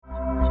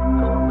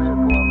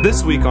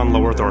This week on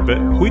Low Earth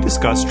Orbit, we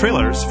discuss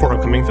trailers for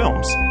upcoming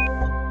films.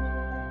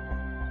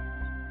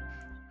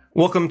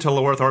 Welcome to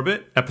Low Earth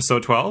Orbit,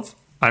 episode 12.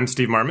 I'm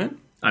Steve Marmon.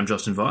 I'm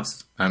Justin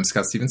Voss. I'm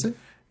Scott Stevenson.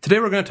 Today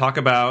we're going to talk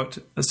about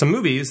some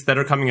movies that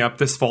are coming up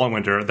this fall and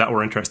winter that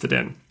we're interested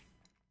in.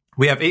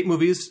 We have 8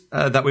 movies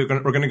that we're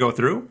going to go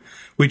through.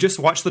 We just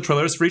watched the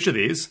trailers for each of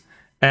these,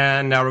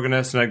 and now we're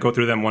going to go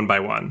through them one by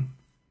one.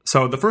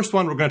 So the first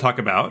one we're going to talk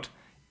about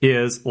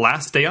is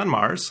Last Day on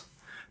Mars.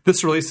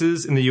 This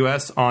releases in the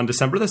U.S. on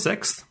December the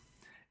 6th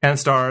and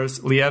stars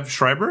Liev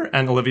Schreiber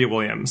and Olivia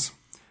Williams.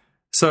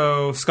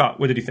 So, Scott,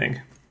 what did you think?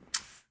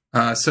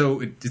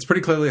 It's pretty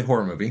clearly a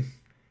horror movie.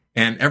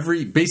 And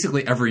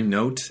basically every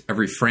note,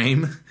 every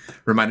frame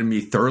reminded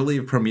me thoroughly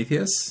of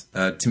Prometheus.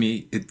 To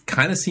me, it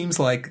kind of seems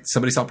like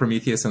somebody saw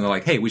Prometheus and they're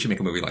like, hey, we should make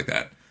a movie like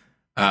that.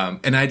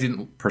 And I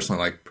didn't personally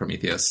like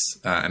Prometheus,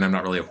 and I'm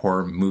not really a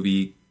horror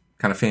movie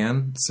kind of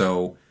fan.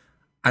 So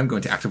I'm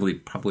going to actively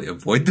probably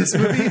avoid this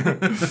movie.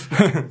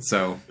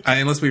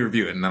 Unless we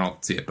review it, and then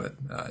I'll see it. But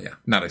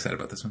not excited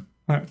about this one.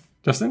 All right.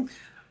 Justin?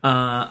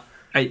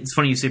 It's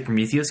funny you say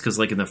Prometheus, because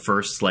in the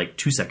first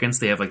 2 seconds,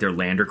 they have their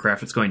lander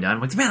craft that's going down. I'm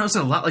like, man, that looks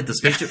a lot like the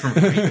spaceship from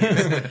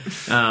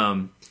Prometheus.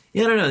 I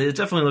don't know. It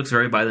definitely looks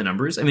very by the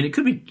numbers. I mean, it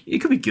could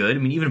be good. I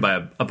mean, even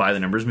a by the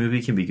numbers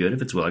movie can be good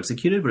if it's well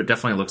executed, but it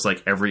definitely looks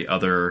like every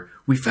other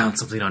 "we found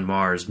something on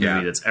Mars"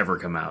 movie that's ever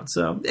come out.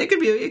 So it could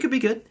be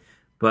good,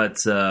 but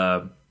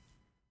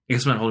I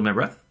guess I'm not holding my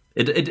breath.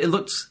 It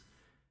looks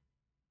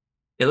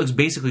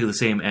basically the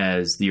same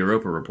as the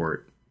Europa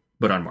Report,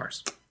 but on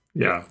Mars.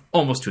 Yeah,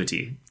 almost to a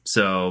T.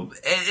 So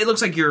it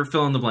looks like you're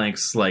fill in the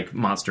blanks, like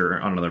monster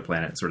on another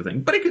planet, sort of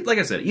thing. But it could, like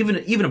I said, even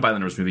a by the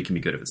numbers movie can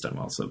be good if it's done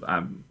well. So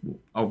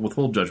I'll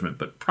withhold judgment,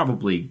 but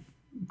probably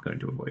going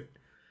to avoid.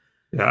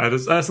 Yeah, I had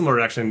a similar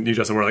reaction to you,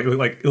 Justin, where it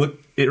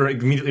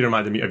immediately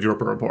reminded me of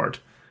Europa Report,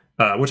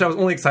 which I was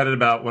only excited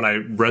about when I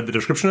read the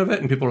description of it,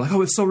 and people were like,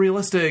 "Oh, it's so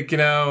realistic,"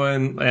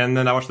 and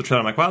then I watched the trailer.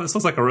 I'm like, "Wow, this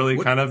looks like a really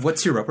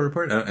What's Europa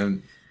Report?"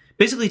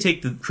 Basically,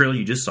 take the trailer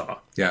you just saw,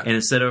 and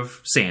instead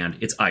of sand,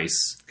 it's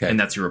ice, and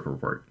that's Europa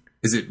Report.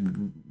 Is it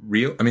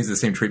real? I mean, is it the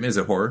same treatment? Is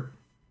it horror?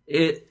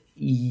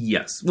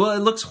 Yes. Well, it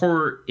looks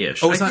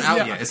horror-ish. Oh, it's not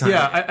out yet. It's not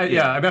out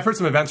yet. I mean, I've heard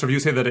some advanced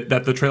reviews say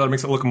that the trailer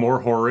makes it look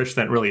more horror-ish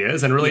than it really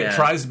is, and really it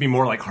tries to be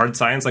more like hard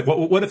science. Like,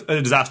 what if a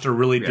disaster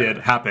really did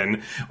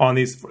happen on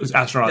these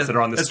astronauts that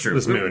are on this moon?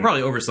 We're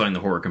probably overselling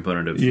the horror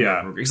component of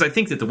because I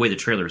think that the way the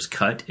trailer is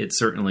cut, it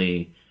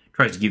certainly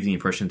tries to give you the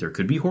impression that there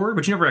could be horror,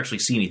 but you never actually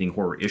see anything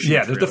horror-ish.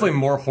 Yeah, there's definitely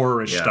more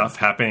horror-ish stuff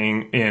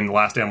happening in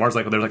Last Day on Mars.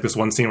 There's this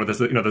one scene where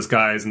this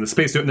guy's in the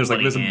spacesuit, and there's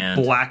this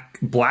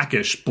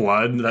blackish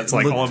blood that's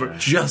all over,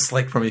 just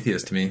like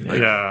Prometheus to me.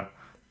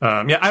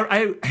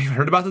 I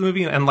heard about the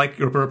movie, and like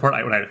Europa Report,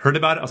 when I heard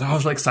about it, I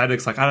was really excited.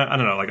 It's I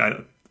don't know,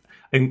 I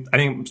think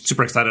I'm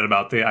super excited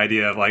about the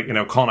idea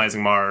of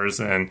colonizing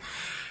Mars and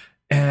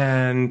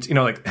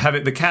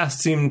the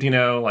cast seemed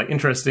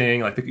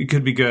interesting, it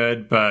could be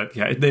good, but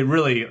they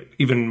really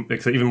even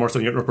more so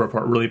than Europa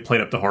Report really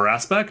played up the horror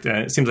aspect, and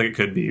it seems like it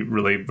could be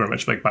really very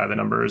much by the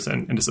numbers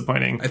and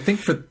disappointing. I think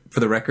for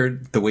the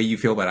record, the way you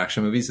feel about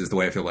action movies is the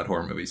way I feel about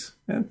horror movies.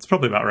 Yeah, it's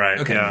probably about right.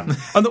 Okay. Yeah.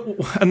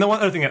 and the one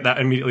other thing that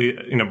immediately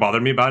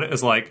bothered me about it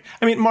is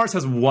Mars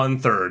has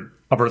 1/3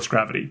 of Earth's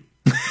gravity.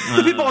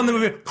 The people in the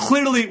movie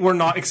clearly were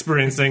not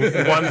experiencing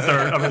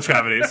 1/3 of Earth's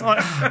gravity. So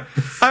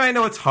I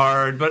know it's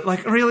hard, but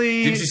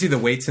really, did you see the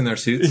weights in their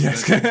suits?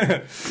 Yes.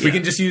 We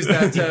can just use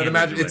that. The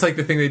magic. It's like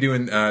the thing they do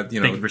in Thank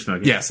you for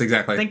smoking. Yes,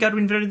 exactly. Thank God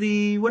we invented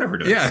the whatever.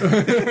 Yeah.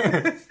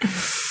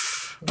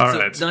 All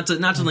right. Not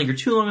to linger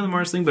too long on the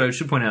Mars thing, but I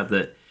should point out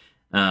that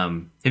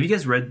have you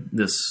guys read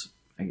this?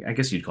 I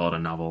guess you'd call it a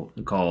novel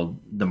called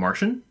The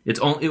Martian. It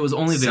was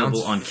only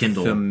available on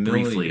Kindle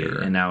briefly,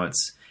 and now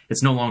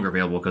it's no longer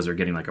available because they're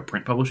getting a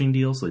print publishing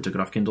deal, so they took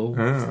it off Kindle.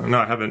 No,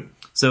 I haven't.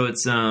 So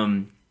it's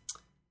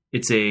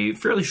a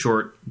fairly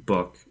short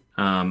book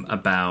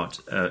about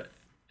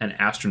an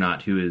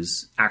astronaut who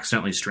is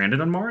accidentally stranded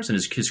on Mars, and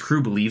his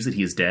crew believes that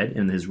he is dead,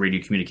 and his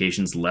radio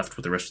communications left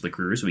with the rest of the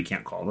crew, so he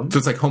can't call them. So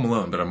it's like Home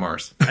Alone, but on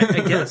Mars.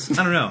 I guess.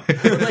 I don't know.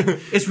 But,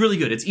 it's really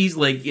good. It's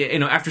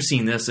easy. After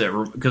seeing this,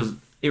 because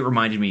it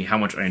reminded me how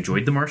much I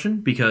enjoyed The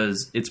Martian,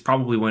 because it's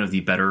probably one of the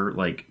better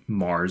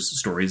Mars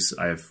stories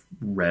I've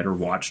read or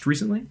watched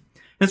recently. And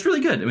it's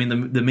really good. I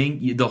mean,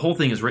 the whole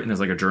thing is written as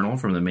a journal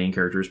from the main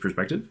character's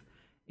perspective,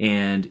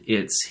 and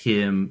it's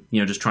him,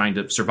 just trying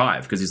to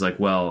survive, because he's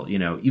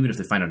even if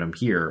they find out I'm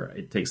here,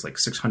 it takes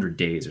 600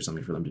 days or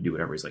something for them to do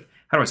whatever. He's like,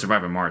 how do I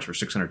survive on Mars for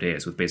 600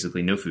 days with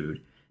basically no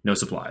food, no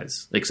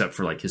supplies, except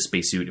for his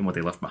spacesuit and what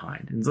they left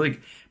behind? And it's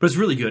but it's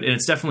really good, and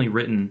it's definitely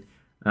written.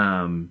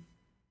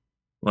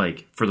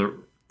 For the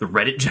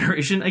Reddit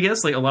generation, I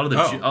guess, a lot of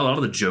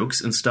the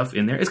jokes and stuff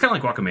in there. It's kind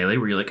of like Guacamelee,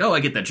 where you're like, oh, I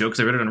get that joke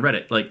because I read it on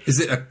Reddit. Is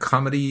it a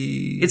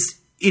comedy?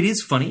 It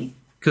is funny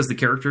because the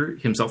character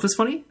himself is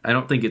funny. I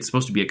don't think it's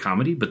supposed to be a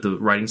comedy, but the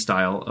writing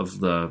style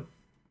of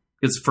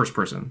it's first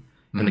person,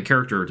 and the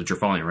character that you're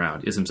following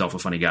around is himself a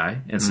funny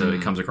guy, and so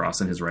it comes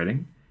across in his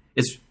writing.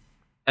 It's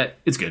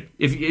It's good.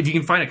 If you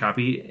can find a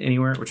copy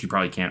anywhere, which you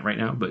probably can't right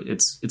now, but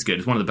it's good.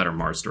 It's one of the better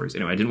Mars stories.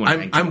 Anyway, I didn't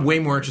want to. I'm way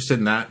more interested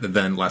in that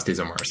than Last Days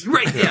on Mars.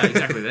 Right? Yeah,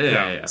 exactly.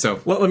 Yeah. So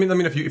Well, let me know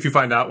if you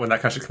find out when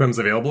that actually becomes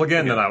available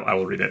again, then I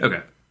will read it.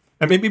 Okay.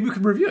 And maybe we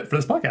could review it for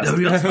this podcast. That would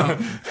be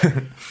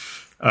awesome.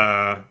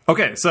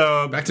 Okay,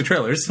 so back to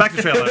trailers. back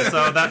to trailers.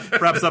 So that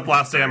wraps up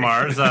Last Day on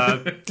Mars.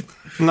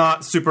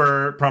 Not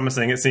super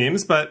promising, it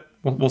seems, but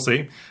we'll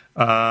see.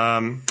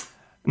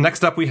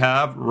 Next up, we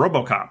have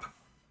RoboCop.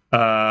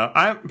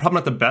 I'm probably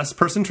not the best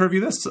person to review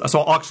this, so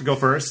I'll actually go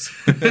first.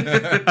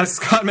 As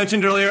Scott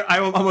mentioned earlier,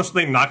 I'm almost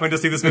not going to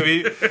see this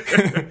movie.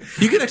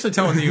 You can actually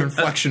tell in the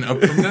inflection of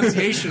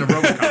pronunciation of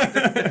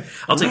RoboCop.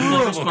 I'll take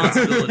full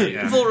responsibility.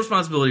 Full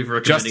responsibility for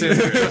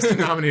recommending Justin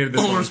nominated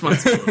this full one.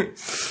 responsibility.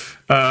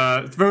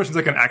 It very much seems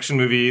like an action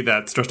movie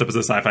that's dressed up as a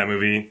sci-fi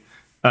movie.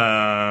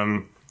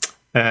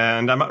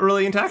 And I'm not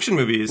really into action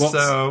movies,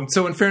 Well,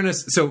 so in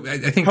fairness,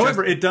 I think.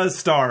 However, it does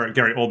star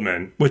Gary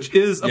Oldman, which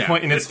is a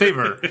point in its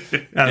favor,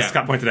 as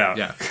Scott pointed out.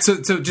 Yeah.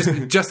 So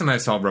just Justin and I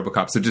saw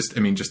RoboCop. So just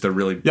a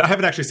really. Yeah, I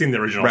haven't actually seen the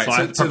original, so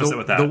I preface it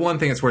with that. The one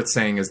thing that's worth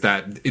saying is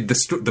that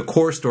the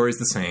core story is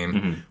the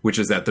same, which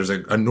is that there's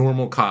a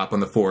normal cop on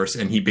the force,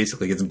 and he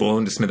basically gets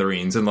blown to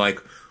smithereens, and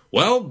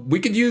well, we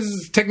could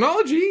use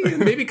technology and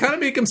maybe kind of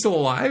make him still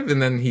alive,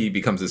 and then he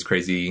becomes this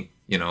crazy,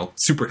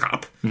 super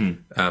cop,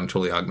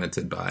 totally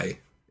augmented by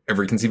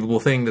every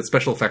conceivable thing that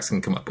special effects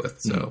can come up with.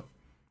 So,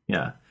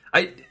 yeah,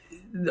 I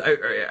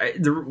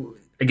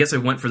guess I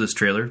went for this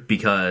trailer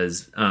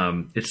because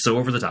it's so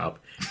over the top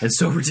and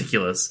so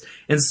ridiculous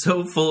and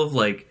so full of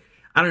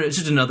I don't know, it's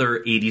just another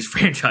 80s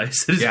franchise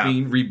that is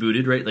being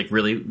rebooted, right? Like,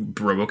 really,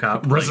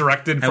 RoboCop.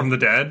 Resurrected from the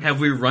dead.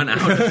 Have we run out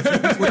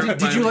of...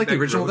 Did you like the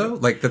original, though?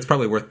 That's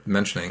probably worth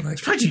mentioning.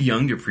 It's probably too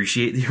young to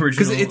appreciate the original.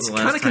 Because it's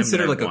kind of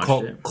considered like a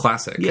cult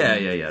classic.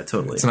 Yeah,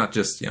 totally. It's not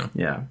just, Yeah.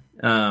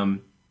 I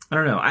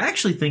don't know. I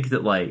actually think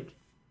that,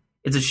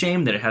 it's a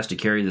shame that it has to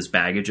carry this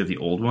baggage of the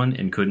old one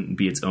and couldn't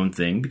be its own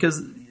thing,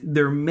 because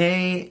there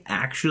may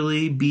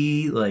actually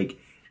be,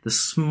 the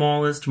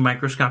smallest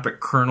microscopic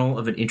kernel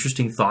of an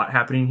interesting thought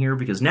happening here,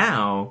 because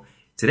now,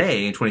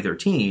 today, in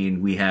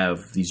 2013, we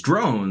have these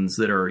drones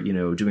that are,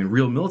 doing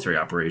real military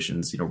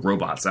operations,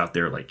 robots out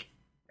there,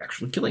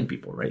 actually killing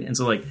people, right? And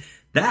so,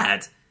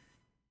 that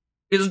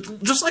is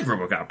just like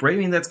RoboCop, right? I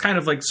mean, that's kind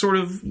of sort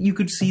of, you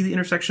could see the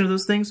intersection of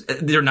those things.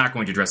 They're not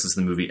going to address this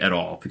in the movie at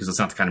all, because it's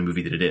not the kind of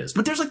movie that it is.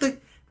 But there's the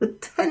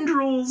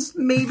tendrils,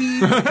 maybe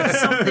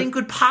something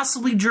could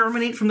possibly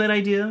germinate from that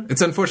idea.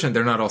 It's unfortunate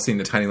they're not all seeing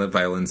the tiny little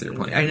violins that you're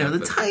playing. I know,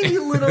 tiny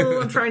little,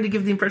 I'm trying to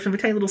give the impression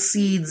of tiny little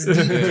seeds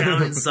deep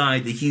down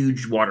inside the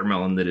huge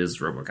watermelon that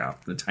is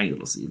RoboCop. The tiny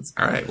little seeds.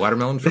 All right,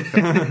 watermelon. So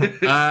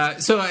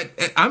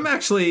I'm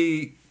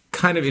actually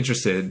kind of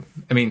interested.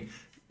 I mean,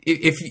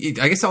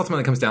 I guess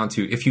ultimately it comes down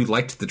to, if you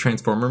liked the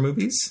Transformer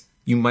movies,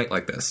 you might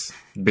like this,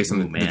 based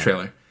on the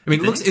trailer. I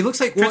mean, it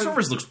looks like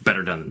Transformers looks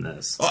better done than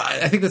this. Well,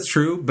 I think that's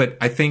true, but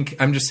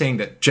I'm just saying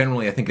that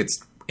generally I think it's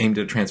aimed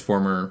at a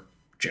Transformer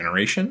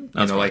generation,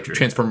 true.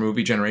 Transformer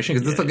movie generation,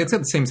 because it's got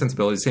the same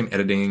sensibilities, same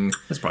editing,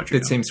 that's probably true,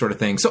 the same sort of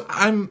thing. So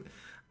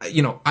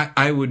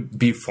I would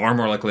be far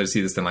more likely to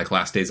see this than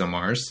Last Days on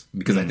Mars,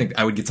 because I think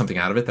I would get something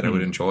out of it that I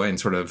would enjoy, and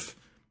sort of,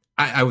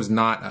 I was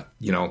not,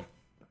 I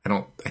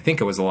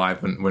think I was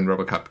alive when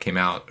RoboCop came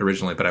out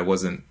originally, but I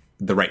wasn't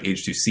the right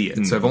age to see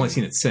it, so I've only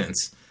seen it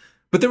since.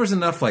 But there was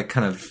enough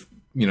kind of,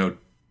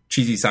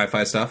 cheesy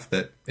sci-fi stuff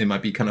that it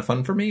might be kind of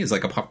fun for me as a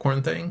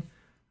popcorn thing.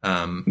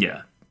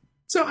 Yeah.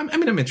 So I'm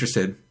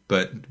interested,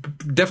 but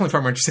definitely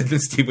far more interested than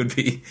Steve would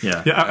be.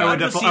 Yeah.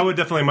 I would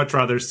definitely much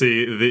rather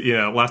see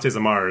the Last Days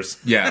of Mars.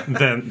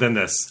 Than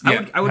this.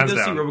 Yeah. I would go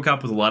see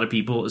RoboCop with a lot of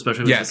people,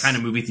 especially with the kind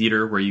of movie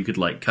theater where you could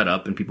cut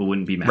up and people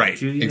wouldn't be mad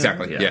at you.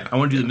 Exactly. Yeah. I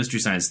want to do the Mystery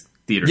Science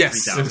Theater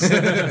 3000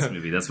 in this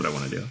movie. That's what I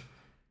want to do.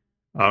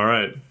 All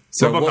right.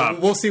 So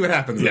RoboCop. we'll see what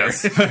happens there.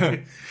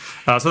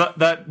 So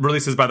that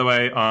releases, by the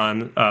way,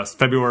 on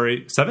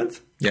February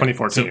 7th,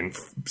 2014.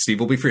 So Steve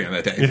will be free on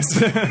that day. Yes.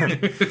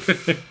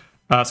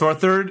 So our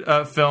third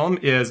film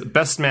is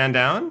Best Man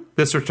Down.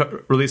 This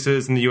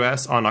releases in the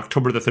U.S. on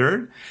October the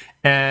 3rd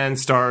and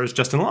stars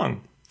Justin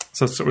Long.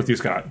 So let's start with you,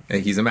 Scott.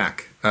 He's a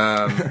Mac.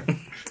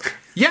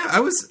 Yeah,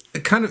 I was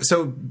kind of...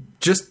 So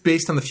just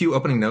based on the few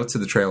opening notes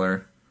of the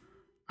trailer,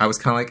 I was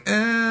kind of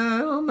I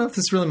don't know if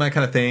this is really my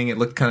kind of thing. It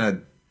looked kind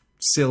of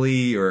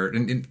silly, or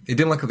it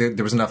didn't look like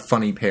there was enough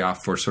funny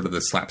payoff for sort of the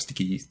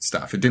slapsticky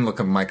stuff. It didn't look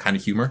like my kind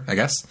of humor, I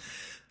guess.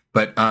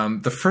 But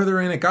the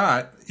further in it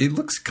got, it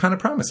looks kind of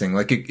promising.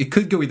 It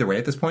could go either way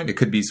at this point. It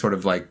could be sort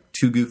of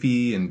too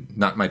goofy and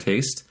not my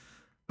taste.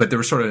 But there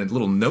were sort of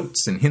little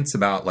notes and hints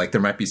about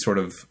there might be sort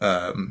of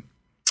an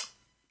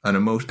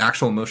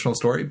actual emotional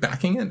story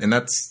backing it. And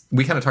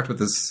we kind of talked about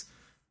this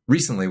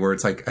recently, where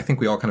it's I think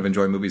we all kind of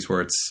enjoy movies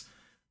where it's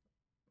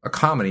a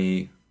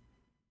comedy,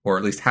 or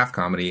at least half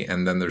comedy,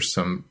 and then there's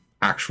some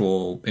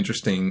actual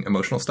interesting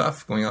emotional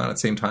stuff going on at the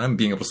same time,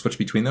 being able to switch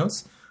between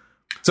those.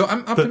 So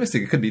I'm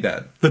optimistic. It could be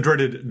that. The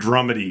dreaded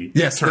dramedy.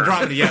 Yes, term. the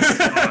dramedy. Yes.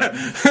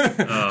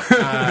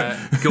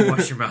 Go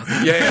wash your mouth.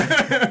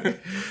 Yeah.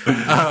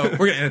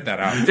 We're gonna edit that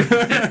out.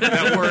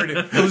 That word.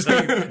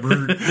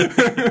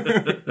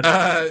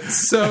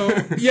 So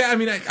yeah, I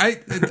mean,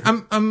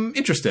 I'm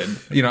interested.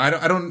 You know,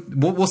 I don't.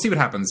 We'll see what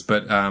happens,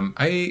 but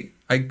I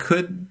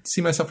could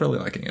see myself really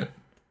liking it.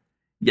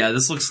 Yeah,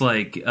 this looks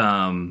like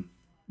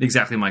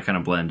exactly my kind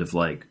of blend of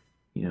like,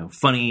 you know,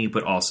 funny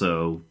but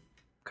also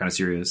kind of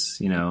serious.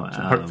 You know,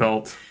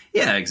 Heartfelt.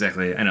 Yeah,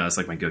 exactly. I know it's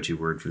like my go-to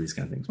word for these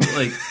kind of things, but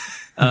like,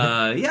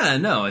 yeah,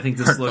 no, I think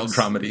this Heartfelt looks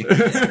dramedy.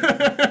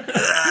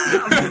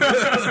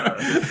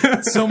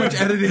 So much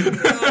editing.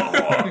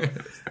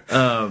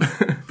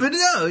 But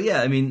no,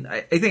 yeah, I mean,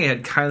 I think I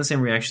had kind of the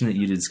same reaction that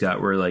you did,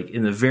 Scott, where like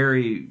in the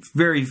very,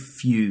 very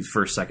few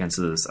first seconds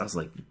of this, I was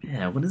like,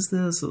 yeah, what is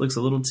this? It looks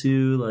a little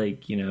too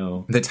like, you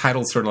know. The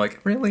title's sort of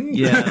like, really?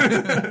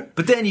 Yeah.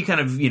 But then you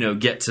kind of, you know,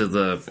 get to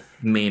the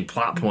main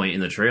plot point in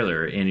the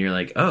trailer and you're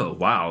like, oh,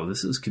 wow,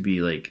 this could be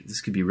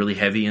really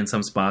heavy in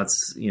some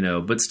spots, you know,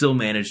 but still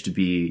manage to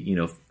be, you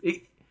know,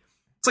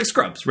 it's like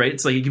Scrubs, right?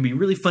 It's like it can be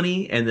really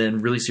funny and then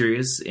really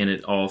serious, and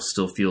it all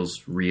still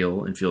feels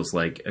real and feels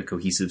like a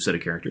cohesive set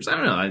of characters. I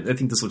don't know. I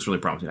think this looks really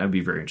promising. I'd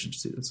be very interested to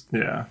see this.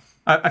 Yeah.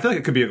 I feel like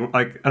it could be, like,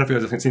 I don't know if you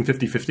guys have seen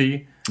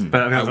 50-50,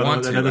 but I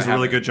want to. That does a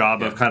really good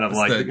job of kind of It's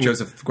like... the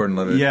Joseph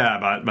Gordon-Levitt. Yeah,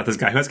 about this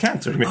guy who has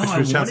cancer. He makes I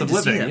a chance wanted of to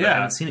see living. it, but I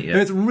haven't seen it yet.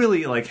 And it's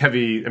really like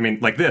heavy. I mean,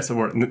 like this,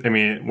 where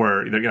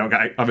you know,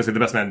 guy, obviously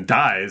the best man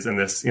dies in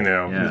this. You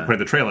know, part of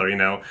the trailer. You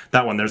know,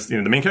 that one. There's, you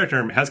know, the main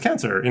character has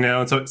cancer. You know,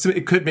 and so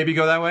it could maybe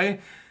go that way.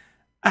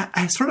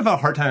 I sort of have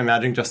a hard time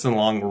imagining Justin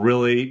Long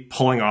really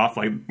pulling off,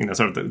 like, you know,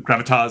 sort of the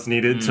gravitas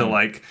needed to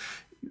like,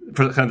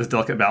 for kind of this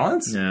delicate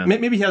balance. Yeah.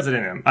 Maybe he has it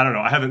in him. I don't know.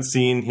 I haven't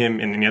seen him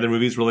in any other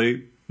movies really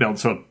be able to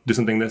sort of do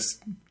something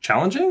this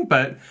challenging,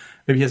 but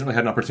maybe he hasn't really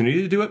had an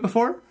opportunity to do it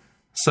before.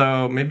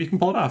 So maybe he can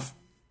pull it off.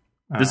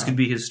 This could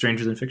be his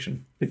Stranger Than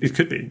Fiction. It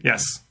could be,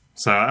 yes.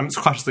 So I'm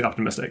cautiously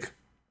optimistic.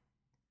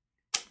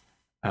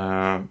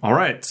 All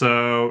right.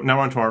 So now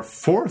we're on to our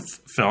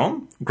fourth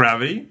film,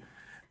 Gravity.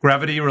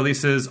 Gravity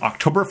releases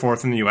October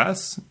 4th in the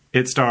US.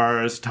 It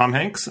stars Tom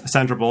Hanks,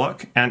 Sandra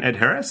Bullock, and Ed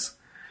Harris.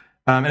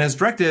 And is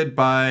directed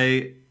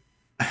by,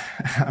 I'm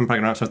probably going to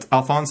pronounce it,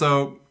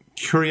 Alfonso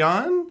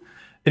Cuarón.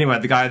 Anyway,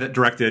 the guy that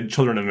directed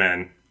Children of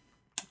Men.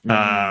 Which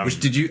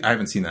I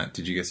haven't seen that.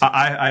 Did you guys see that?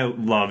 I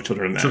love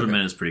Children of Men. Children of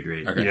Men is pretty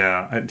great. Okay.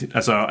 Yeah.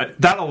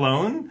 That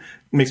alone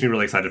makes me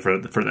really excited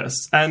for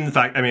this. And the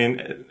fact, I mean,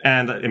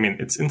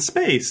 it's in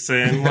space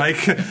and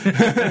like...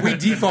 We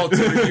default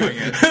to reviewing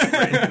it.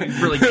 Right. We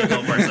really can't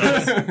help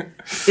ourselves.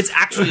 It's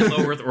actually in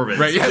low Earth orbit.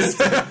 Right, yes.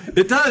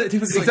 It does. It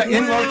takes exactly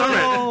in low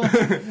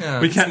Earth orbit. Yeah.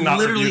 We can't not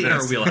Literally review in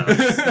our this.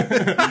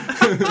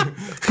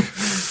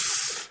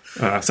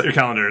 wheelhouse. Set your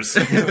calendars.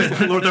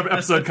 Low Earth orbit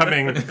episode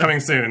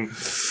coming soon.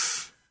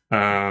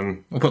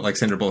 We'll put like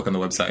Sandra Bullock on the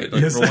website,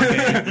 like, for 1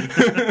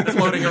 day,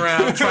 floating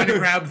around, trying to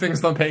grab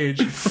things on the page.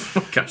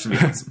 Gosh, that'd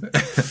be awesome.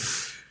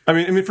 I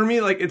mean, for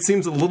me, like, it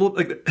seems a little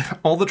like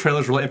all the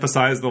trailers really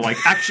emphasize the like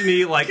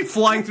actiony, like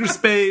flying through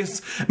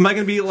space. Am I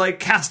going to be like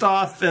cast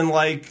off and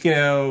like, you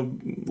know,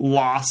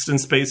 lost in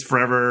space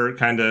forever?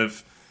 Kind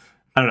of,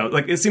 I don't know.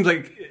 Like, it seems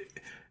like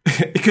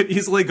it could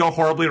easily go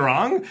horribly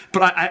wrong,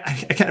 but I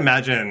can't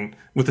imagine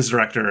with this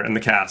director and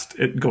the cast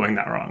it going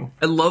that wrong.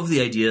 I love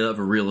the idea of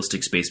a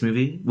realistic space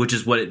movie, which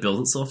is what it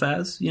bills itself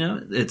as. You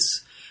know,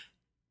 it's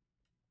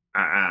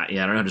I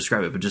don't know how to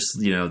describe it, but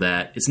just, you know,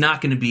 that it's not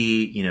going to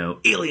be, you know,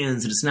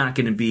 aliens, and it's not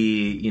going to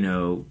be, you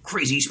know,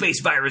 crazy space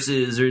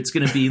viruses, or it's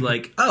going to be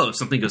like, oh,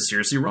 something goes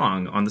seriously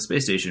wrong on the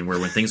space station, where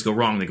when things go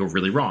wrong, they go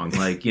really wrong.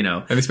 Like, you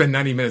know, And they spend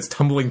 90 minutes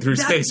tumbling through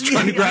space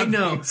trying to grab I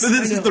know. things. So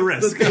this is the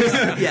risk.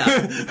 Yeah,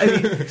 I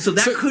mean, so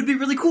that could be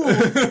really cool.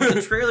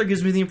 The trailer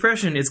gives me the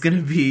impression it's going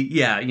to be,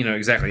 yeah, you know,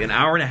 exactly an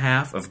hour and a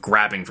half of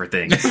grabbing for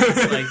things.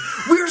 It's like,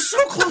 we're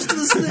so close to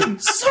this thing,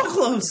 so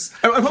close.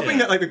 I'm hoping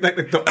that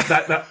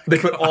that they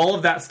put all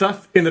of that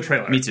stuff in the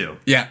trailer. Me too.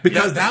 Yeah,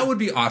 because that would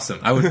be awesome.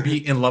 I would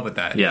be in love with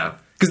that. Yeah.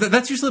 Because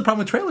that's usually the problem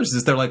with trailers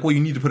is they're like, well,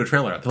 you need to put a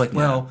trailer out. They're like,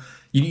 well,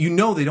 you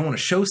know they don't want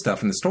to show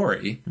stuff in the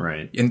story.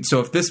 Right. And so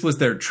if this was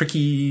their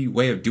tricky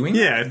way of doing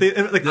Yeah, if they,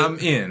 like, I'm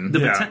in.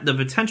 The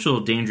potential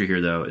danger here,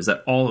 though, is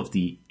that all of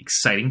the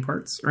exciting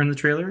parts are in the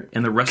trailer,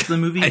 and the rest of the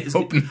movie is...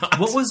 hope not.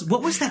 What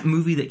was that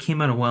movie that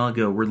came out a while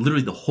ago where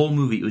literally the whole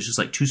movie, it was just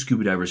like two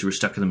scuba divers who were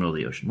stuck in the middle of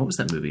the ocean? What was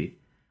that movie?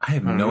 I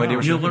have no idea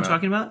what You know you're what I'm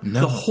talking about? No.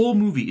 The whole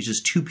movie is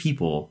just two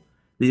people.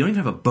 They don't even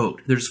have a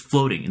boat. They're just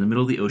floating in the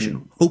middle of the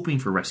ocean, hoping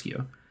for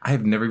rescue. I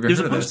have never even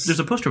heard of this.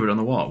 There's a poster of it on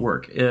the wall at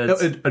work.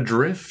 It's-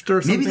 Adrift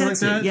or something maybe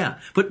that's like that? it. Yeah,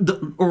 but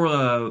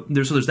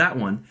there's that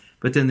one.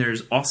 But then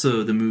there's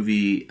also the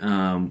movie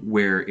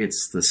where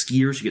it's the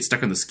skiers who get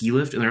stuck on the ski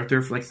lift and they're up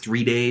there for like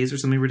 3 days or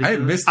something I ridiculous.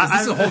 had missed this.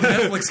 This is a whole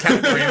Netflix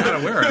category I'm not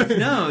aware of.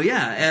 No,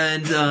 yeah,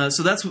 and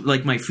so that's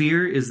like my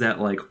fear is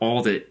that like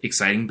all the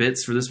exciting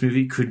bits for this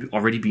movie could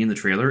already be in the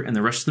trailer, and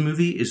the rest of the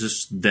movie is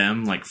just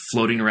them like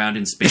floating around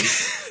in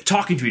space,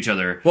 talking to each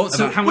other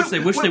about how much they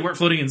wish they weren't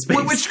floating in space.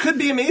 Which could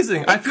be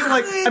amazing. I feel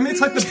like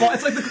it's like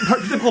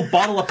the typical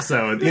bottle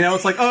episode. You know,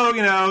 it's like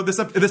this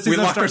season We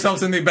locked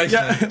ourselves in the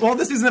basement. Yeah, well,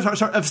 this season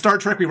of Star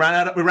Trek, we ran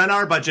out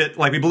our budget.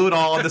 Like we blew it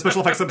all in the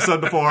special effects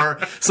episode before,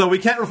 so we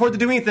can't afford to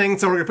do anything.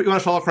 So we're gonna put you on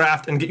a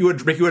shuttlecraft and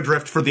make you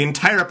adrift for the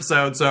entire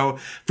episode. So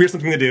here's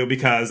something to do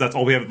because that's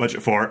all we have a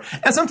budget for.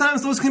 And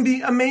sometimes those can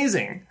be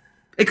amazing.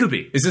 It could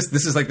be. This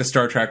is like the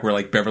Star Trek where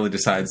like Beverly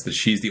decides that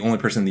she's the only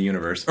person in the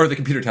universe, or the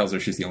computer tells her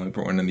she's the only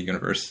one in the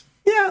universe.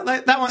 Yeah,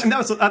 like that one. And that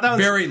was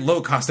Very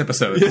low cost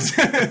episode. Yes.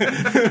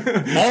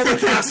 All the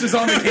cast is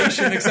on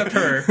vacation except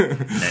her.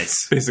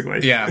 Nice.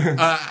 Basically.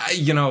 Yeah.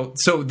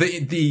 So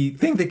the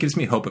thing that gives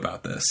me hope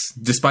about this,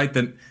 despite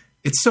that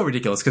it's so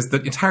ridiculous, because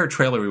the entire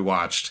trailer we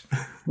watched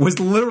was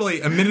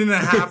literally a minute and a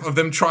half of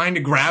them trying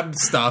to grab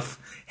stuff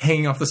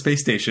hanging off the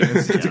space station.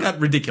 It got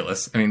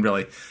ridiculous. I mean,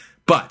 really.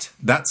 But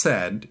that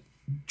said,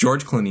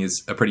 George Clooney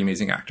is a pretty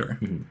amazing actor.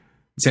 Mm-hmm.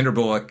 Sandra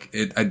Bullock,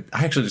 I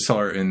actually just saw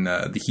her in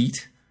The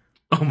Heat.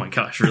 Oh my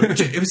gosh! Really?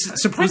 It was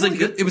surprisingly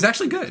good. It was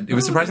actually good. It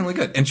was surprisingly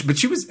good. But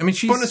she was. I mean,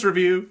 she's bonus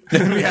review.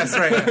 Yes,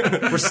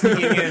 right. We're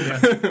sneaking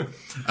in.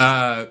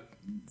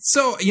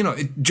 So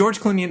George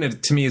Clooney in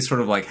it, to me is sort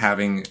of like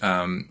having,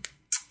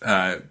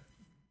 anytime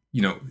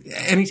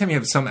you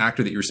have some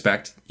actor that you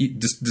respect,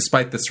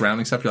 despite the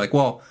surrounding stuff, you're like,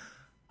 well,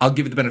 I'll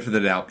give it the benefit of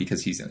the doubt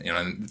because he's in.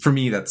 And for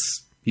me,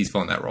 he's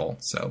filling that role.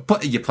 So,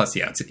 plus,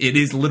 it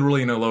is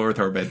literally in a low Earth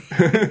orbit.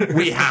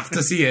 We have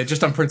to see it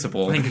just on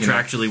principle. I think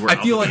contractually, we're.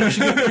 I feel like we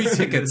should get free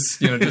tickets.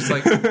 Just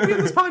like we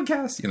have this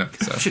podcast.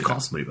 So we should call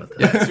somebody about that.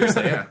 Yeah,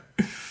 seriously, yeah.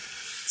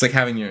 It's like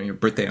having your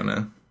birthday on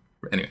a.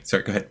 Anyway,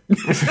 sorry. Go ahead.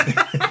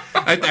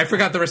 I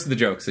forgot the rest of the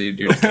joke, so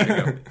you're just going to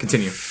go.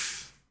 Continue.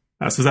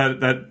 So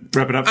that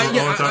wrap it up?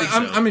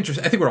 I'm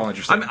interested. I think we're all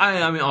interested.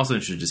 I'm also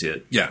interested to see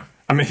it. Yeah.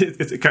 I mean,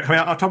 it's coming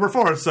out October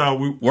 4th, so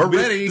we'll be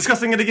ready.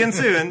 Discussing it again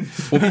soon.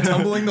 We'll be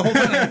tumbling the whole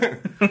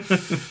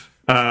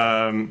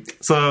time.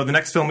 So the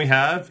next film we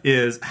have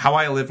is How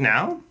I Live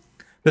Now.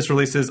 This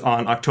releases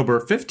on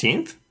October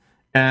 15th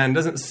and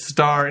doesn't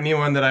star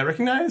anyone that I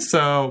recognize,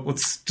 so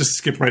let's just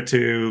skip right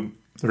to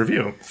the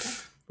review.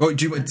 Oh,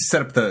 do you want to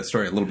set up the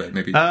story a little bit,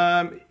 maybe?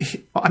 I'm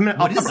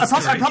probably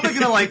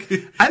gonna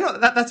I know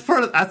that's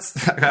part of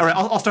that's. All right,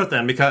 I'll start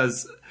then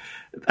because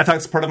I thought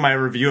it's part of my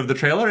review of the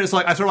trailer. It's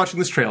like I started watching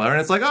this trailer and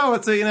it's like, oh,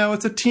 it's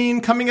a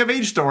teen coming of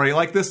age story.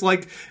 Like this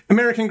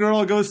American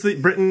girl goes to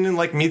Britain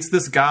and meets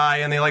this guy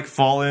and they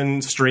fall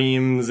in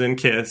streams and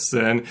kiss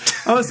and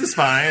this is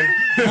fine.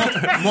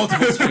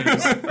 Multiple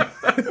streams.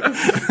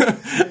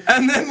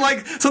 And then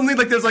suddenly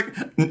there's a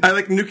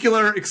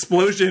nuclear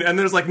explosion and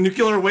there's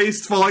nuclear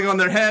waste falling on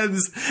their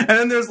heads and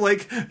then there's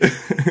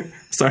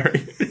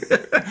sorry.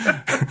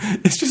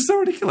 It's just so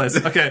ridiculous.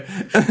 Okay.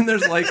 And then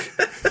there's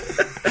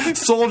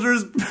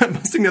soldiers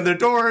busting down their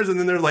doors and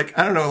then there's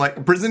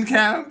a prison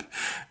camp.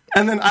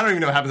 And then I don't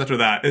even know what happens after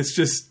that. It's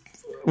just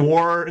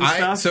war and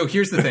stuff. So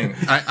here's the thing.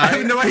 I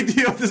have no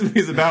idea what this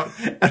movie is about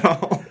at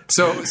all.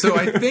 So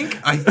I think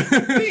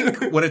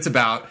what it's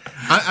about.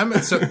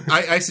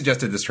 I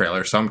suggested this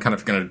trailer, so I'm kind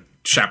of going to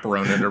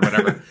chaperone it or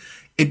whatever.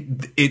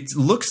 It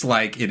looks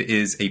like it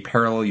is a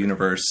parallel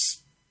universe,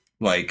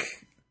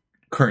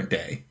 current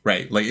day,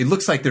 right? It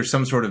looks like there's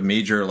some sort of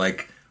major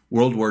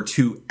World War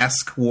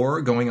II-esque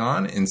war going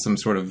on in some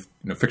sort of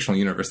fictional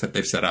universe that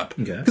they've set up.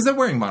 Because they're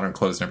wearing modern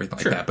clothes and everything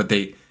like that, but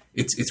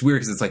it's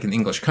weird because it's an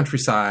English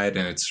countryside,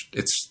 and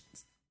it's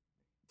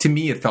to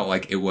me it felt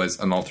like it was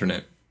an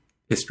alternate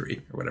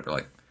history or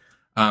whatever.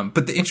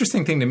 But the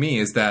interesting thing to me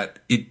is that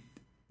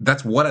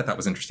that's what I thought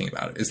was interesting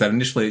about it, is that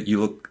initially you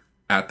look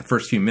at the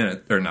first few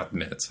minutes, or not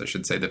minutes, I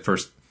should say, the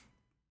first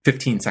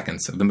 15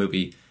 seconds of the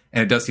movie,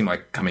 and it does seem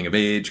like coming of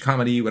age,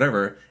 comedy,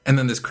 whatever, and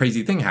then this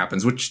crazy thing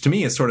happens, which to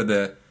me is sort of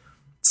the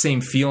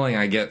same feeling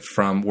I get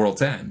from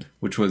World's End,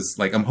 which was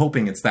I'm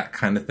hoping it's that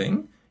kind of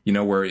thing,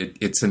 where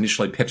it's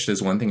initially pitched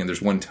as one thing and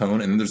there's one tone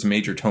and then there's a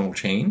major tonal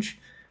change.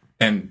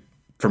 And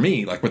for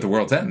me, with The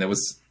World's End, that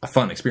was a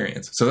fun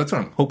experience. So that's what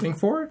I'm hoping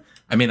for.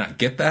 I may not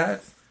get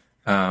that.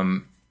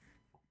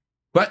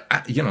 But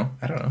I don't know.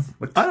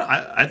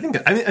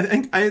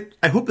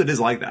 I hope it is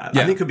like that.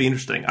 Yeah. I think it could be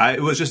interesting.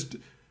 It was just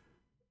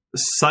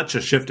such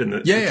a shift in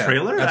the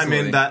trailer. Absolutely. I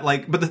mean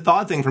but the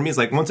odd thing for me is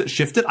once it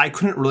shifted, I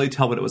couldn't really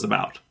tell what it was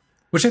about.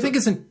 Which I think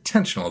is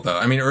intentional, though.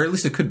 I mean, or at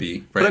least it could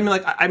be. Right?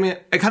 But I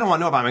kind of want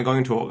to know if I'm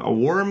going to a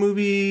war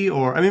movie,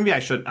 or maybe I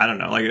should. I don't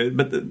know.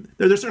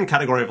 There's a certain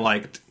category of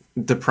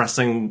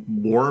depressing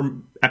war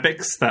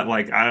epics that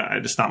like I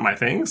just not my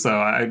thing. So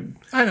I'm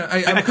in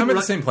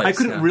the same place. I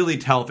couldn't really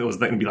tell if it was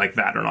going to be like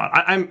that or not.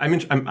 I'm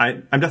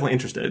definitely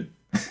interested,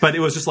 but it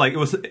was just like it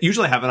was.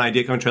 Usually I have an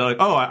idea coming trailer like,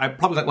 oh, I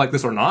probably like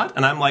this or not,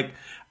 and I'm like,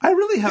 I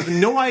really have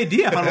no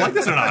idea if I like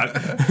this or not.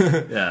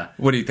 Yeah.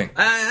 What do you think?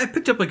 I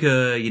picked up like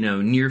a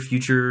near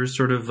future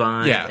sort of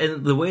vibe. Yeah.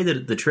 And the way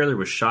that the trailer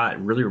was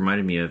shot really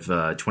reminded me of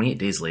 28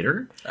 Days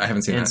Later. I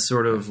haven't seen and that.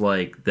 sort of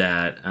like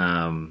that.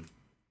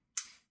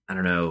 I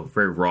don't know,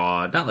 very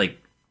raw. Not like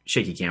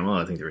shaky cam. Well,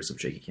 I think there was some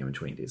shaky cam in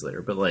 28 Days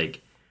Later, but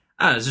like.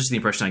 I don't know, it's just the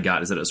impression I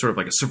got is that it's sort of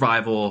like a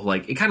survival,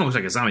 like it kind of looks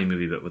like a zombie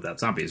movie, but without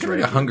zombies, right?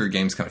 Like a Hunger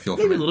Games kind of feel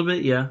for Maybe me. a little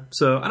bit, yeah.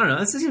 So I don't know.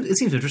 It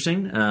seems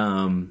interesting.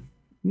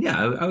 Yeah,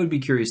 I would be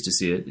curious to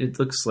see it. It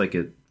looks like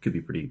it could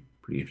be pretty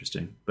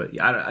interesting. But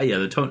yeah,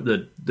 the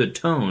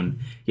tone,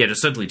 yeah,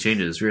 just suddenly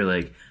changes. You're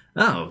like,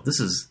 oh, this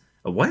is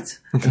a what?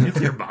 A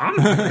nuclear bomb?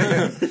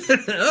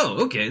 Oh,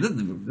 okay. This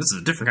is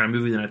a different kind of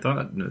movie than I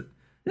thought.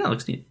 Yeah, it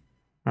looks neat.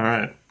 All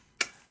right.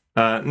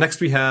 Next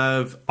we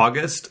have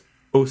August.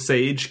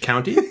 Osage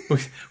County. We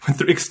went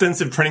through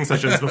extensive training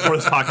sessions before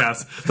this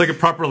podcast so I could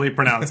properly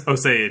pronounce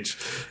Osage.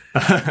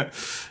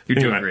 You're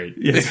doing great.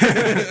 Yes.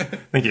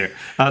 Thank you.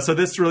 So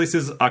this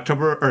releases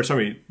December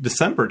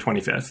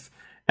 25th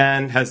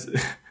and has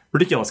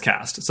ridiculous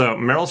cast. So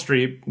Meryl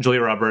Streep,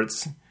 Julia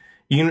Roberts,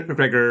 Ewan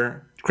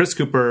McGregor, Chris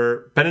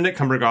Cooper, Benedict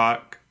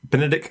Cumberbatch,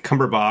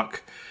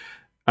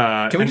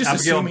 Can we just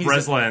Abigail assume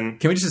Breslin.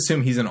 Can we just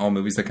assume he's in all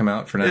movies that come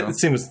out for now? It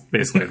seems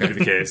basically to be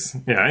the case.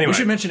 Yeah. Anyway, We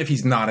should mention if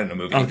he's not in a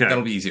movie. Okay.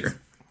 That'll be easier.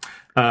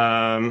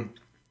 We'll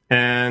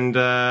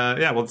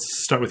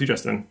start with you,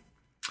 Justin.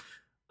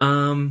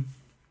 So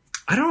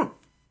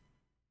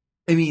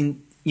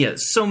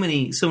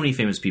many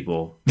famous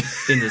people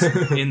in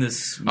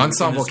this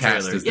Ensemble in this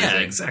cast trailer. is the yeah,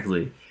 thing.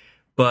 exactly.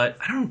 But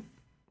I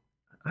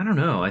don't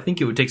know. I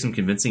think it would take some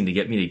convincing to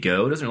get me to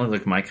go. It doesn't really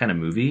look like my kind of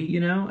movie, you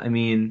know? I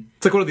mean...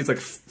 It's like one of these like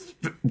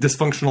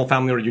dysfunctional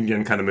family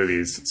reunion kind of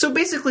movies. So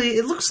basically,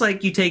 it looks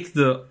like you take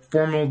the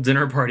formal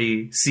dinner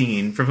party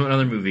scene from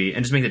another movie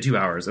and just make it 2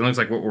 hours. It looks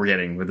like what we're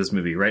getting with this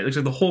movie, right? It looks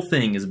like the whole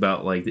thing is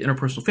about like the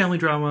interpersonal family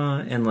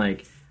drama and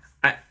like...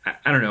 I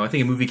don't know. I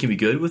think a movie can be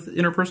good with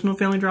interpersonal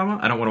family drama.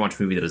 I don't want to watch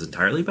a movie that is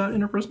entirely about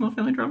interpersonal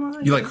family drama.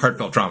 You like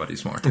heartfelt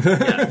dramedies more.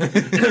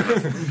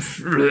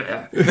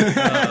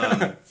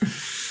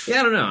 Yeah,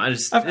 I don't know.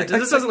 This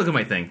doesn't look like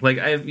my thing. Like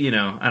I don't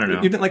know.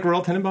 You didn't like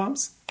Royal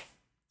Tenenbaums?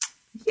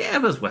 Yeah,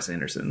 but it's Wes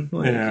Anderson.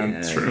 Like, Yeah,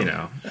 that's true.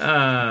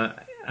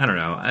 I don't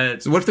know.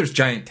 So what if there's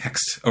giant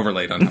text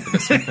overlaid on top of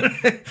this?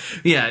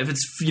 Yeah, if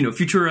it's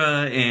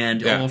Futura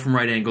and all from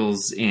right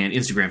angles and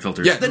Instagram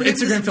filters. Yeah, then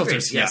Instagram this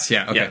filters. is great. Yes,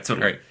 yeah, okay, yeah,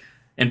 totally. right.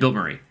 And Bill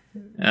Murray.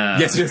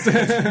 Yes,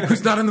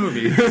 who's not in the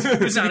movie?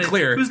 Who's not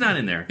clear. Who's not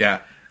in there? Yeah.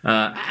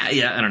 I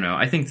don't know.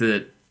 I think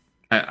that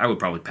I would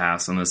probably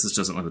pass on this. This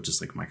doesn't look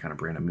just like my kind of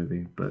brand of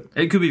movie, but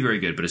it could be very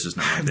good. But it's just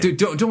not my thing.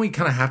 Dude, don't we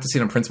kind of have to see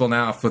it on principle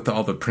now with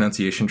all the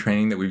pronunciation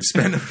training that we've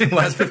spent over the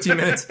last 15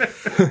 minutes?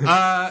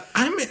 I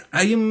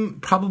am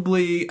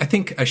probably. I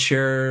think I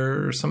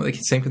share some of the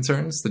same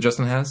concerns that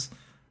Justin has,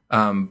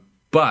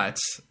 but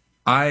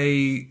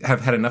I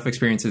have had enough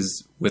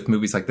experiences with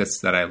movies like this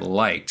that I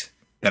liked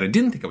that I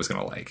didn't think I was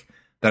going to like.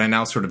 That I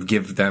now sort of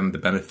give them the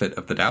benefit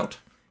of the doubt.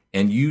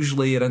 And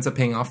usually it ends up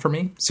paying off for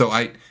me. So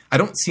I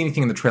don't see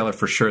anything in the trailer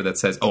for sure that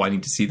says, oh, I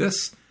need to see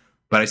this.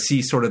 But I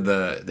see sort of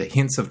the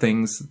hints of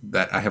things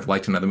that I have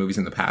liked in other movies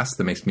in the past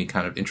that makes me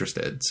kind of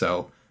interested.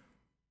 So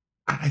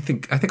I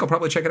think I'll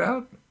probably check it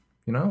out.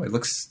 You know, it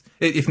looks,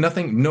 if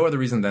nothing, no other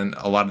reason than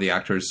a lot of the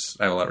actors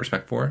I have a lot of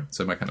respect for.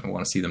 So I might kind of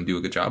want to see them do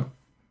a good job.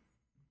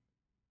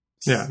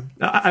 Yeah.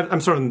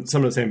 I'm sort of in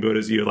some of the same boat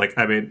as you. Like,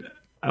 I mean,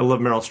 I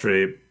love Meryl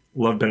Streep,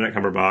 love Benedict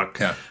Cumberbatch.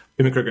 Yeah.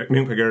 Ewan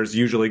McGregor is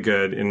usually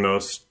good in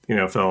most,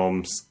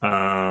 films.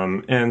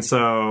 And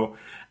so,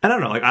 I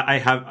don't know, like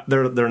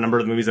there are a number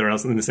of movies that are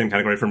in the same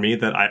category for me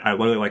that I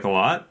really like a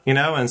lot,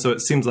 and so it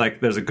seems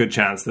like there's a good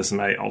chance this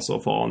might also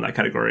fall in that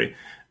category.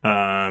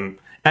 And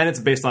it's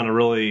based on a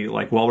really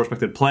like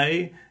well-respected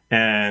play.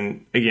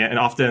 And again, and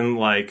often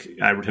like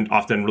I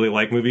often really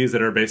like movies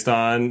that are based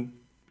on,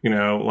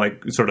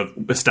 like sort of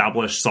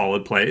established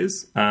solid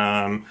plays.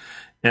 And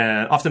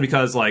often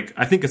because like,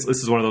 I think this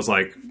is one of those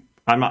like,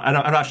 I've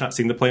actually not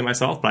seen the play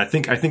myself, but I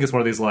think it's one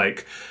of these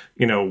like,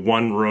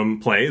 one room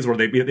plays where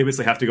they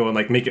basically have to go and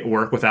like make it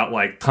work without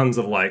like tons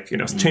of like,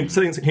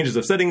 changes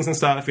of settings and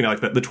stuff,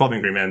 like the 12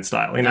 Angry Men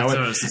style, and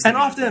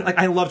often like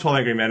I love 12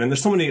 Angry Men, and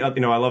there's so many, I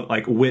love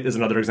like Wit is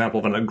another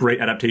example of a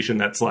great adaptation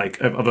that's like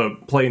of a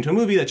play into a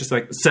movie that's just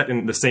like set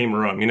in the same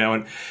room,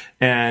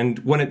 and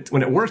when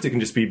it works, it can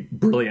just be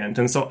brilliant.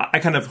 And so I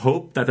kind of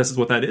hope that this is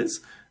what that is.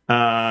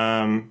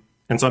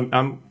 And so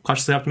I'm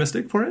cautiously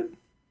optimistic for it.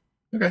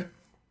 Okay.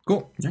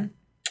 Cool. Yeah.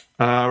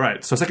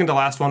 Right. So second to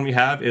last one we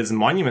have is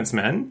Monuments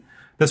Men.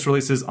 This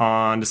releases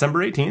on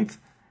December 18th.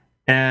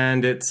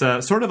 And it's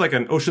sort of like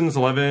an Ocean's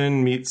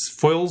 11 meets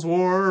Foyle's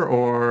War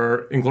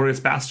or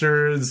Inglourious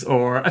Bastards,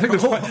 or I think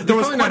there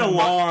was quite a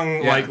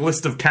long like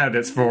list of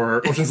candidates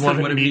for Ocean's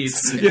 11 what it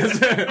meets. meets.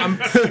 Yes.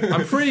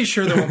 I'm pretty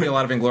sure there won't be a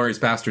lot of Inglourious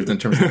Bastards in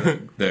terms of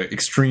the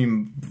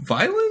extreme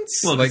violence.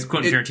 Well, like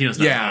Quentin Tarantino's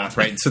not yeah, involved.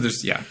 right. So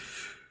there's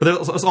But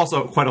there's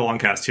also quite a long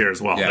cast here as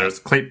well. Yeah. There's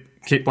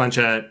Kate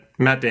Blanchett,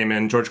 Matt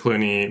Damon, George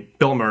Clooney,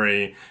 Bill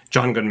Murray,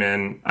 John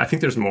Goodman. I think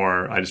there's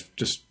more. I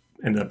just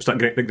ended up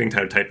getting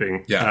tired of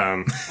typing.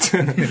 Yeah.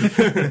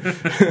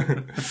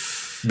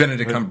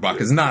 Benedict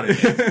Cumberbatch is not in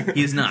it.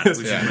 He is not. We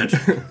should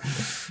mention.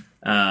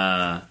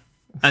 I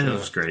think this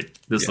was great.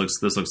 This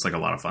looks like a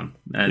lot of fun.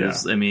 And Yeah.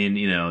 I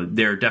mean,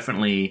 they're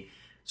definitely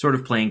sort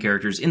of playing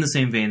characters in the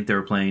same vein that they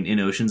were playing in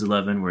Ocean's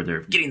 11, where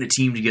they're getting the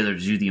team together to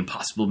do the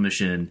impossible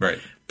mission, Right.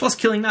 plus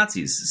killing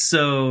Nazis.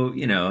 So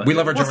We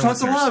love our German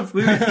What's not to listeners. love?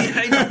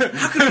 I know.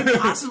 How could it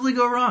possibly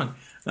go wrong?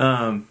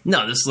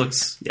 No, this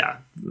looks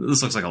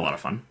like a lot of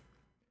fun.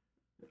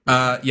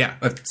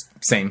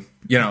 Same.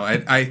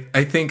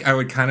 I think I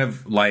would kind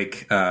of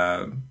like.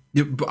 I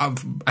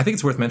think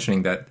it's worth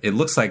mentioning that it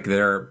looks like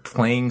they're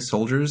playing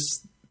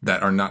soldiers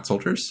that are not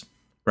soldiers,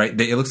 right?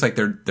 It looks like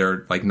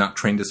they're like not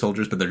trained as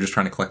soldiers, but they're just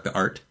trying to collect the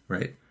art,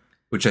 right?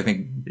 Which I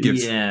think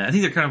gives. Yeah, I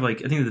think they're kind of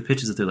like. I think the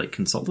pitch is that they're like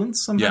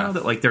consultants somehow. Yeah.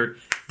 That like their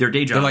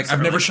day jobs. They're like, I've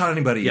are never like- shot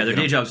anybody. Yeah, their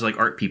day jobs are like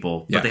art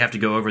people, Yeah. but they have to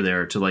go over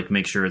there to like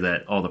make sure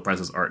that all the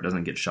priceless art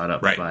doesn't get shot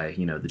up Right. by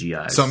the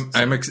GIs. So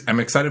I'm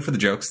excited for the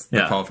jokes that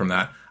Yeah. follow from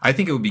that. I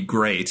think it would be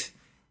great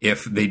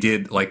if they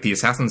did like the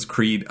Assassin's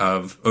Creed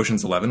of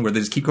Ocean's 11, where they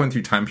just keep going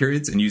through time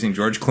periods and using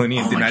George Clooney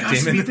and oh my Matt gosh,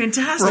 Damon it'd be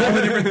fantastic. for all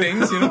the different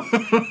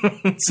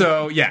things,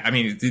 So yeah, I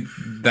mean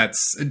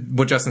that's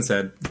what Justin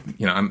said.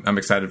 I'm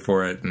excited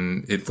for it,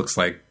 and it looks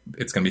like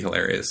it's going to be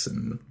hilarious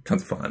and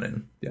tons of fun.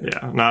 And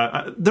Yeah,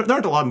 no, there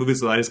aren't a lot of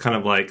movies that I just kind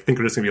of like think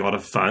are just gonna be a lot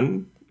of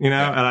fun,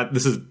 And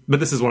this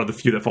is one of the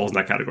few that falls in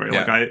that category. Yeah.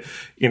 Like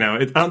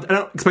I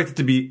don't expect it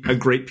to be a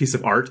great piece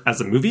of art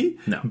as a movie,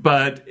 No.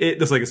 but it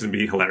looks like it's gonna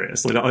be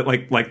hilarious,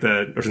 like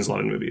the Ocean's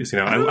 11 movies.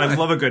 I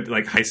love a good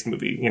like heist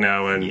movie,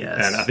 and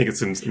Yes. and I think it's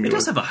gonna be It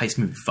does have a heist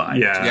movie vibe.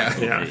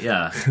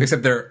 yeah.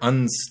 Except they're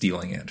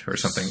unstealing it or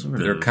something.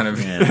 They're kind of.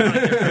 like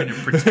they're trying to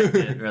protect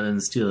it rather than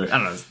steal it. I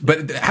don't know.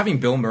 But having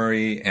Bill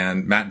Murray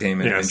and Matt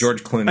Damon Yes. and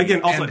George Clooney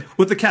Again, also and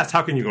with the cast,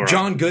 how can you go wrong?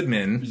 John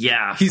Goodman,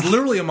 Yeah. he's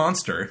literally a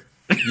monster.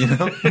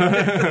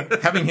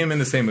 Having him in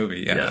the same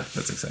movie, Yeah.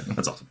 that's exciting.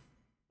 That's awesome.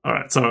 All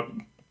right, so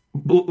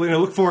we're going to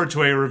look forward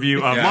to a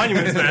review of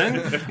Monuments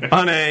Men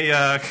on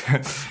a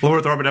Lower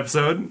Earth Orbit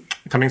episode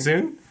coming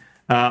soon.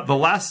 The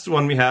last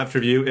one we have to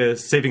review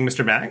is Saving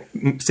Mr.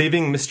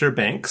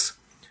 Banks.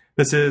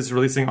 This is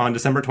releasing on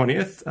December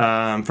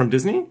 20th from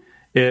Disney.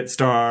 It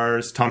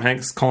stars Tom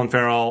Hanks, Colin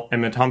Farrell,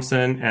 Emma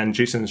Thompson, and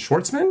Jason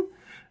Schwartzman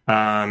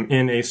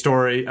in a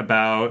story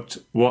about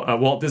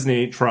Walt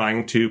Disney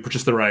trying to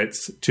purchase the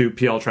rights to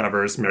P.L.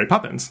 Travers' Mary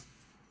Poppins.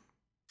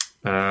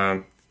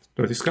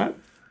 Dorothy Scott?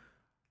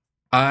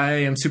 I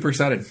am super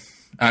excited.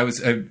 I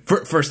was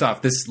first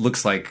off, this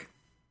looks like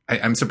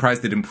I'm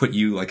surprised they didn't put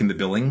you like in the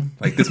billing,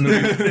 like this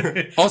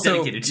movie.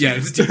 Also, Dedicated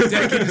to you.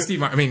 dedicated to Steve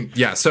Martin. I mean,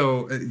 yeah.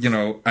 So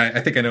I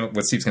think I know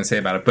what Steve's going to say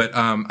about it, but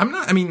I'm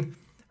not. I mean,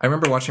 I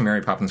remember watching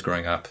Mary Poppins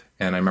growing up,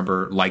 and I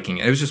remember liking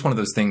it. It was just one of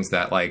those things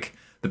that like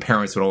the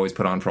parents would always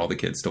put on for all the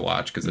kids to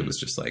watch because it was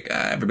just like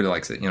everybody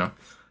likes it,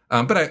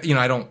 But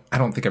I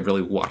don't think I've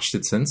really watched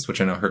it since,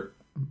 which I know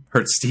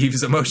hurt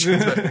Steve's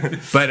emotions.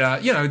 But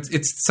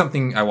it's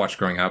something I watched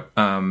growing up.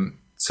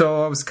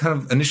 So I was kind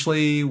of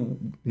initially,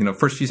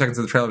 first few seconds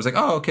of the trailer, I was like,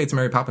 oh, okay, it's a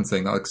Mary Poppins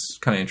thing. That looks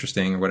kind of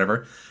interesting or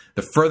whatever.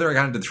 The further I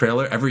got into the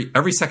trailer,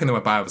 every second that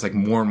went by, I was like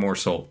more and more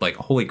sold. Like,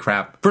 holy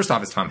crap! First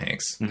off, it's Tom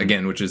Hanks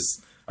again, which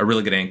is a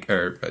really good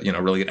anchor,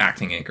 really good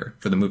acting anchor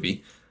for the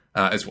movie,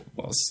 as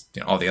well as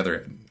all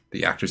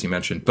the actors you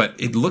mentioned. But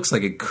it looks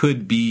like it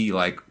could be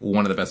like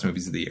one of the best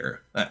movies of the year.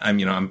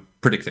 I'm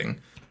predicting.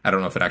 I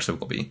don't know if it actually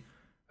will be,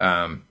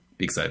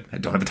 because I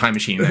don't have a time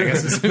machine. I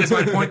guess is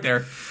my point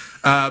there.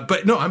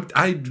 But no,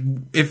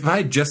 if I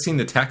had just seen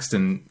the text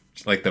and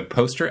like the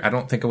poster, I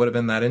don't think I would have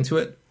been that into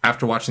it.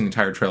 After watching the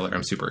entire trailer,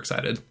 I'm super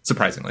excited.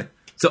 Surprisingly.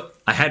 So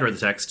I had read the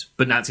text,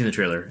 but not seen the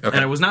trailer, Okay.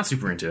 and I was not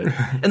super into it.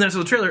 And then I saw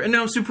the trailer, and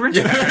now I'm super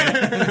into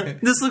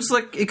it. This looks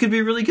like it could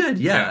be really good.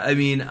 Yeah, I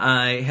mean,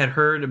 I had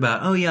heard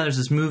about there's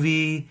this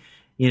movie,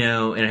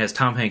 and it has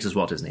Tom Hanks as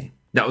Walt Disney.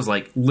 That was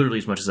like literally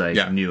as much as I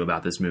knew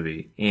about this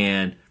movie.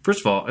 And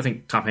first of all, I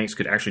think Tom Hanks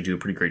could actually do a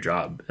pretty great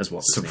job as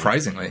Walt Disney.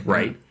 Surprisingly,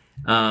 Right?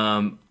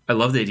 I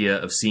love the idea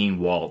of seeing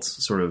Walt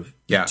sort of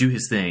do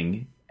his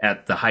thing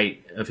at the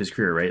height of his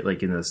career, right?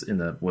 Like was it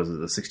the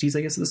 60s?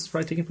 I guess this is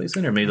probably taking place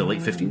in, or maybe the late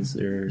 50s.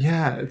 Or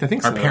Yeah, I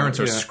think our so. parents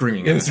are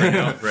screaming at us right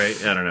now. right?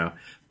 I don't know,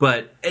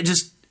 but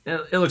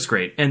it looks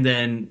great. And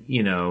then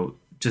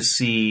to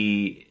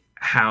see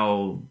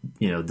how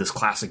this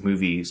classic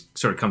movie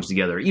sort of comes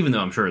together, even though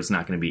I'm sure it's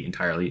not going to be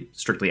entirely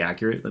strictly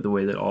accurate, like the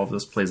way that all of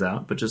this plays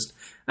out. But just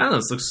I don't know,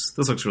 this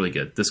looks really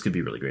good. This could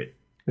be really great.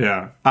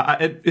 Yeah,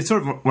 it's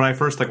sort of when I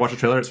first watched the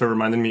trailer, it sort of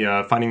reminded me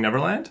of Finding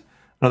Neverland,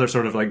 another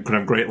sort of like kind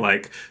of great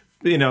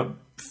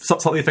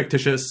slightly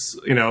fictitious,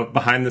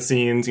 behind the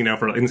scenes,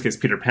 for in this case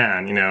Peter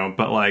Pan,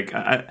 but like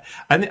I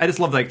just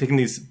love like taking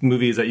these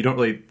movies that you don't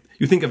really.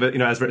 You think of it,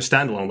 as very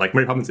standalone, like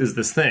Mary Poppins is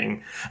this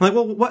thing. I'm like,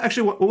 well,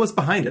 what was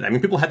behind it? I mean,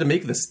 people had to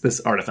make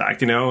this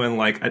artifact, and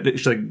like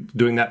actually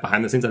doing that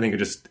behind the scenes, I think it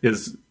just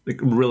is like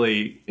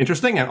really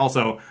interesting. And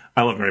also,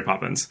 I love Mary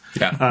Poppins.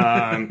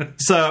 Yeah.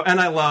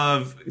 And I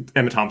love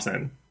Emma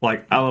Thompson.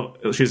 Like,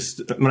 she's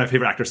one of my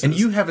favorite actresses. And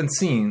you haven't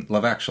seen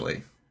Love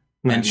Actually,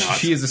 and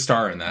she is a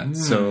star in that.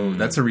 So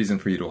that's a reason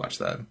for you to watch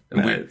that.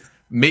 Right.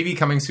 Maybe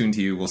coming soon to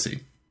you. We'll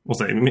see. We'll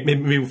say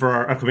maybe for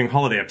our upcoming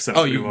holiday episode.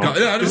 Oh, go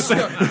ahead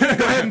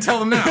and tell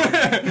them now.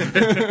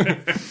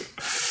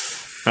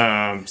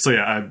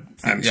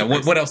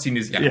 What else do you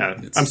need? Yeah,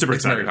 I'm super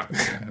excited.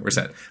 We're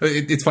set.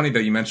 It's funny though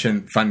you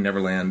mentioned Finding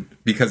Neverland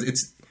because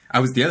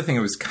the other thing it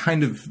was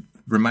kind of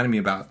reminding me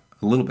about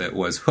a little bit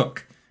was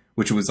Hook,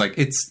 which was like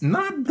it's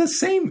not the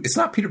same. It's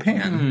not Peter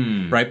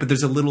Pan, right? But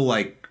there's a little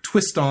like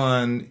twist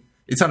on.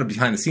 It's not a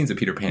behind the scenes of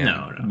Peter Pan,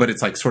 no. But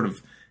it's like sort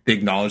of. They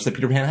acknowledge that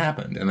Peter Pan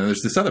happened, and then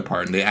there's this other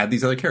part, and they add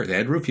these other characters. They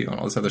add Rufio and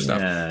all this other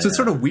stuff. So it's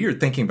sort of weird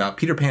thinking about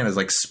Peter Pan as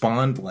like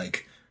spawned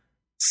like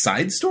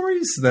side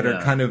stories that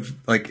are kind of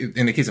like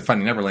in the case of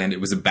Finding Neverland,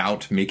 it was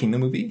about making the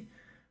movie.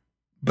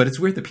 But it's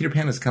weird that Peter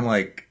Pan is kind of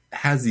like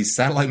has these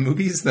satellite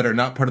movies that are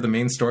not part of the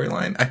main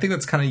storyline. I think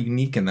that's kind of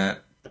unique in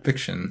that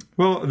fiction.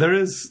 Well, there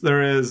is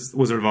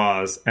Wizard of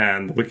Oz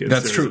and Wicked.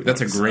 That's true.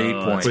 That's a great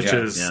point. Which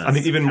is, I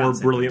think, even more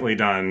brilliantly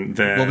done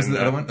than... What was the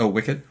other one? Oh,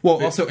 Wicked?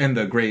 Well, also, and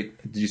the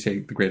Great... Did you say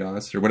The Great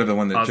Oz? Or whatever the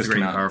one that Oz just the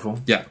Great came out? and Powerful?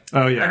 Yeah.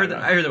 Oh, yeah. I heard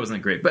that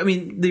wasn't great. But, I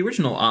mean, the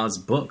original Oz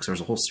books, there was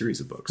a whole series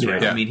of books,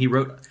 right? Yeah. I mean, he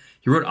wrote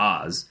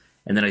Oz,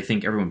 and then I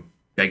think everyone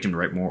begged him to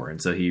write more,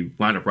 and so he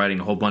wound up writing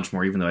a whole bunch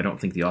more, even though I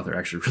don't think the author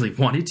actually really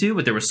wanted to,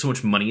 but there was so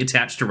much money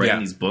attached to writing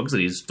these books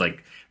that he's,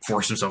 like,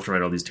 forced himself to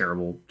write all these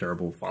terrible,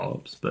 terrible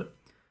follow-ups. But...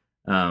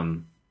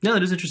 no,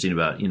 that is interesting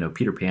about,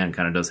 Peter Pan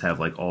kind of does have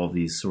like all of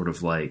these sort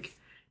of like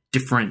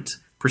different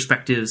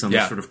perspectives on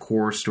this sort of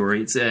core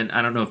story. And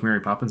I don't know if Mary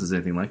Poppins is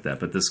anything like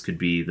that, but this could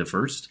be the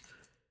first.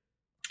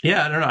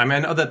 Yeah, I don't know. I mean, I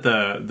know that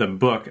the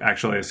book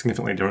actually is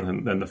significantly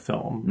different than the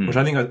film, which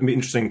I think would be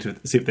interesting to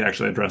see if they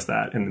actually address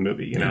that in the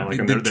movie.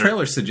 Like the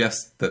trailer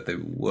suggests that they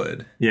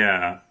would.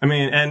 Yeah, I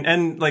mean,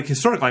 and like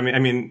historically, I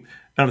mean,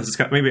 I don't know if this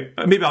is maybe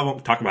I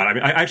won't talk about it. I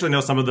mean, I actually know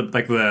some of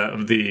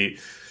the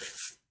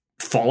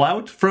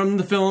fallout from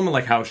the film and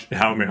like how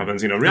Mary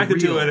Poppins reacted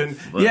to it, and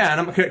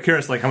I'm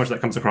curious like how much that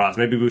comes across.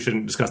 Maybe we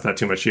shouldn't discuss that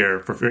too much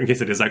here for in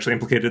case it is actually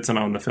implicated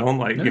somehow in the film,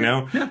 like but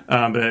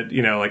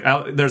like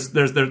there's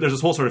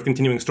this whole sort of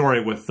continuing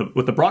story with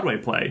the Broadway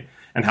play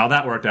and how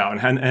that worked out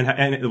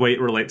and the way it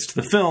relates to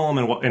the film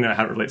and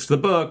how it relates to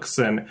the books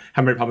and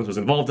how Mary Poppins was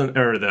involved in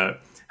how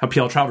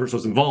P.L. Travers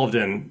was involved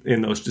in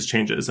those just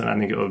changes. And I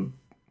think it would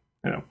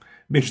be an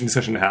interesting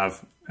discussion to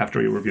have after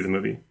we review the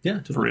movie. Yeah,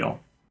 totally. For real.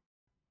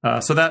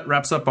 So that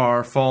wraps up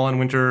our fall and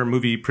winter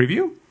movie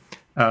preview.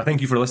 Thank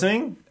you for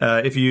listening.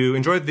 If you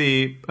enjoyed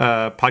the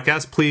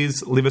podcast,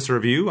 please leave us a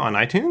review on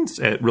iTunes.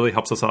 It really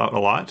helps us out a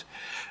lot.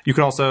 You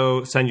can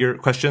also send your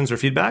questions or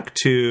feedback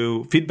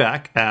to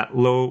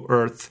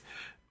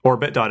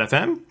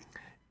feedback@lowearthorbit.fm.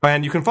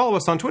 And you can follow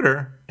us on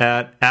Twitter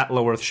at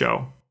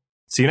 @LoweEarthShow.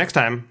 See you next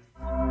time.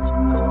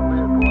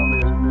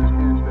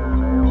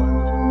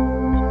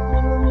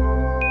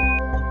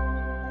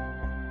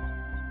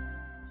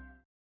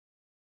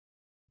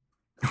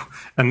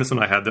 And this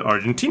one I had the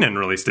Argentinian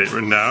release date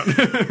written down.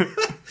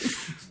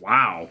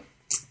 Wow.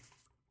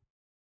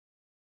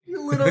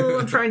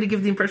 I'm trying to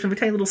give the impression of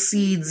tiny little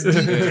seeds deep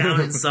down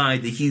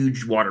inside the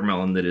huge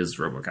watermelon that is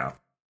RoboCop.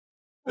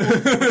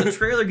 The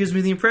trailer gives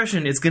me the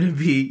impression it's going to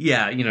be,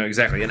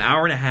 exactly, an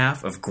hour and a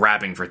half of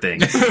grabbing for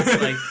things.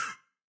 It's like...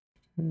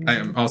 I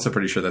am also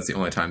pretty sure that's the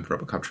only time the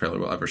RoboCop trailer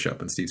will ever show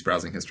up in Steve's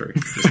browsing history.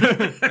 Just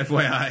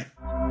FYI.